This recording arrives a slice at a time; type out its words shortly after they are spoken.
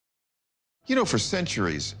You know, for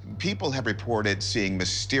centuries, people have reported seeing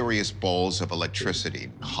mysterious balls of electricity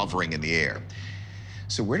hovering in the air.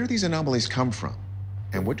 So where do these anomalies come from?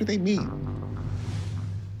 And what do they mean?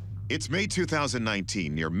 It's May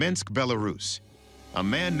 2019 near Minsk, Belarus. A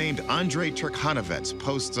man named Andrei Turkhanovets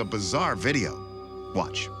posts a bizarre video.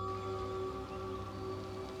 Watch.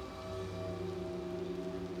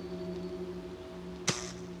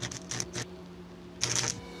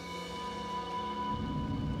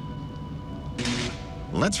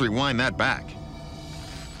 Let's rewind that back.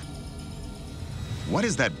 What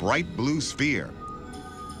is that bright blue sphere?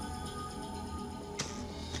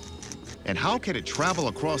 And how can it travel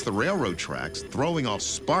across the railroad tracks, throwing off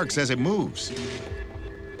sparks as it moves?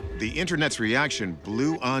 The internet's reaction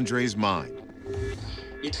blew Andrei's mind.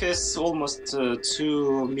 It has almost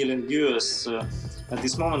 2 million viewers at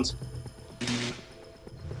this moment.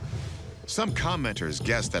 Some commenters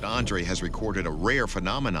guess that Andrei has recorded a rare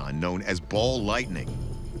phenomenon known as ball lightning,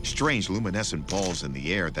 strange luminescent balls in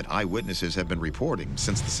the air that eyewitnesses have been reporting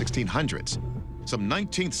since the 1600s. Some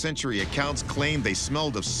 19th century accounts claim they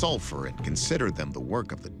smelled of sulfur and considered them the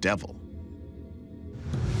work of the devil.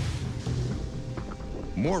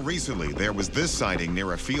 More recently, there was this sighting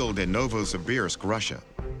near a field in Novosibirsk, Russia.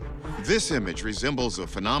 This image resembles a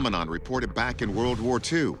phenomenon reported back in World War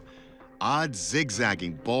II. Odd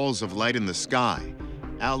zigzagging balls of light in the sky.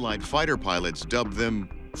 Allied fighter pilots dubbed them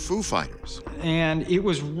Foo Fighters. And it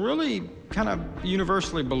was really kind of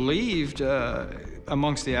universally believed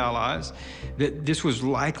amongst the Allies that this was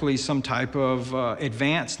likely some type of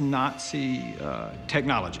advanced Nazi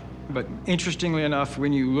technology. But interestingly enough,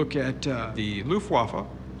 when you look at the Luftwaffe,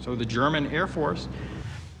 so the German Air Force,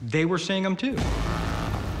 they were seeing them too.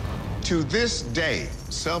 To this day,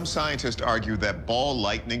 some scientists argue that ball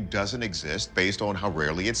lightning doesn't exist based on how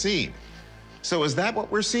rarely it's seen. So is that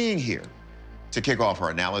what we're seeing here? To kick off our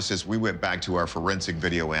analysis, we went back to our forensic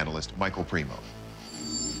video analyst, Michael Primo.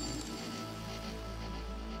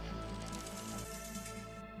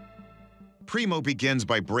 Primo begins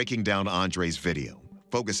by breaking down Andrei's video,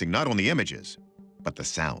 focusing not on the images, but the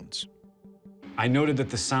sounds. I noted that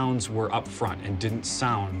the sounds were up front and didn't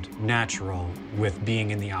sound natural with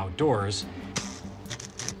being in the outdoors.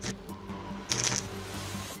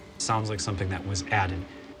 Sounds like something that was added.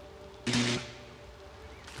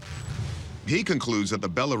 He concludes that the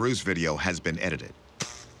Belarus video has been edited.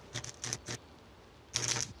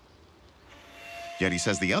 Yet he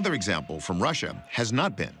says the other example from Russia has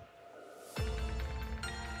not been.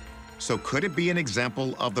 So could it be an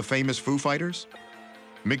example of the famous Foo Fighters?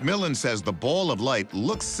 McMillan says the ball of light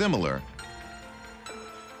looks similar,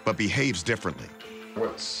 but behaves differently.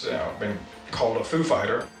 What's been called a Foo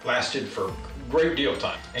Fighter lasted for a great deal of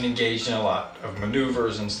time and engaged in a lot of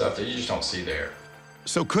maneuvers and stuff that you just don't see there.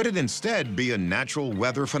 So could it instead be a natural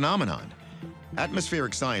weather phenomenon?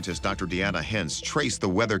 Atmospheric scientist Dr. Deanna Hens traced the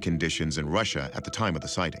weather conditions in Russia at the time of the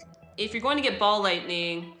sighting. If you're going to get ball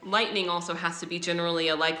lightning, lightning also has to be generally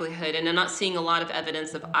a likelihood, and I'm not seeing a lot of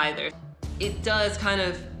evidence of either. It does kind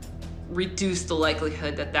of reduce the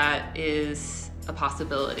likelihood that that is a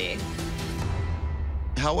possibility.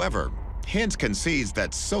 However, Hens concedes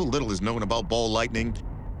that so little is known about ball lightning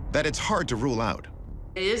that it's hard to rule out.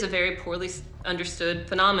 It is a very poorly understood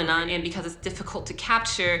phenomenon, and because it's difficult to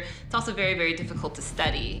capture, it's also very, very difficult to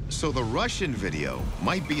study. So the Russian video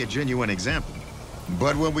might be a genuine example.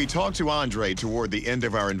 But when we talk to Andrei toward the end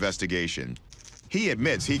of our investigation, he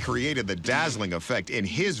admits he created the dazzling effect in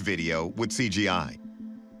his video with CGI.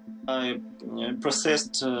 I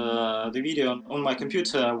processed the video on my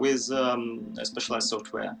computer with specialized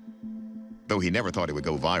software. Though he never thought it would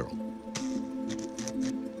go viral.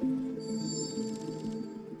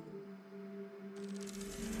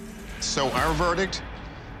 So our verdict?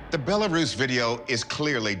 The Belarus video is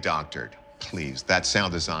clearly doctored. Please, that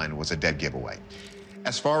sound design was a dead giveaway.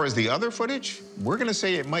 As far as the other footage, we're gonna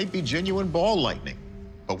say it might be genuine ball lightning.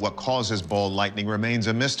 But what causes ball lightning remains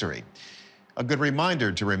a mystery. A good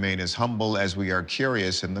reminder to remain as humble as we are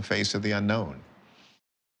curious in the face of the unknown.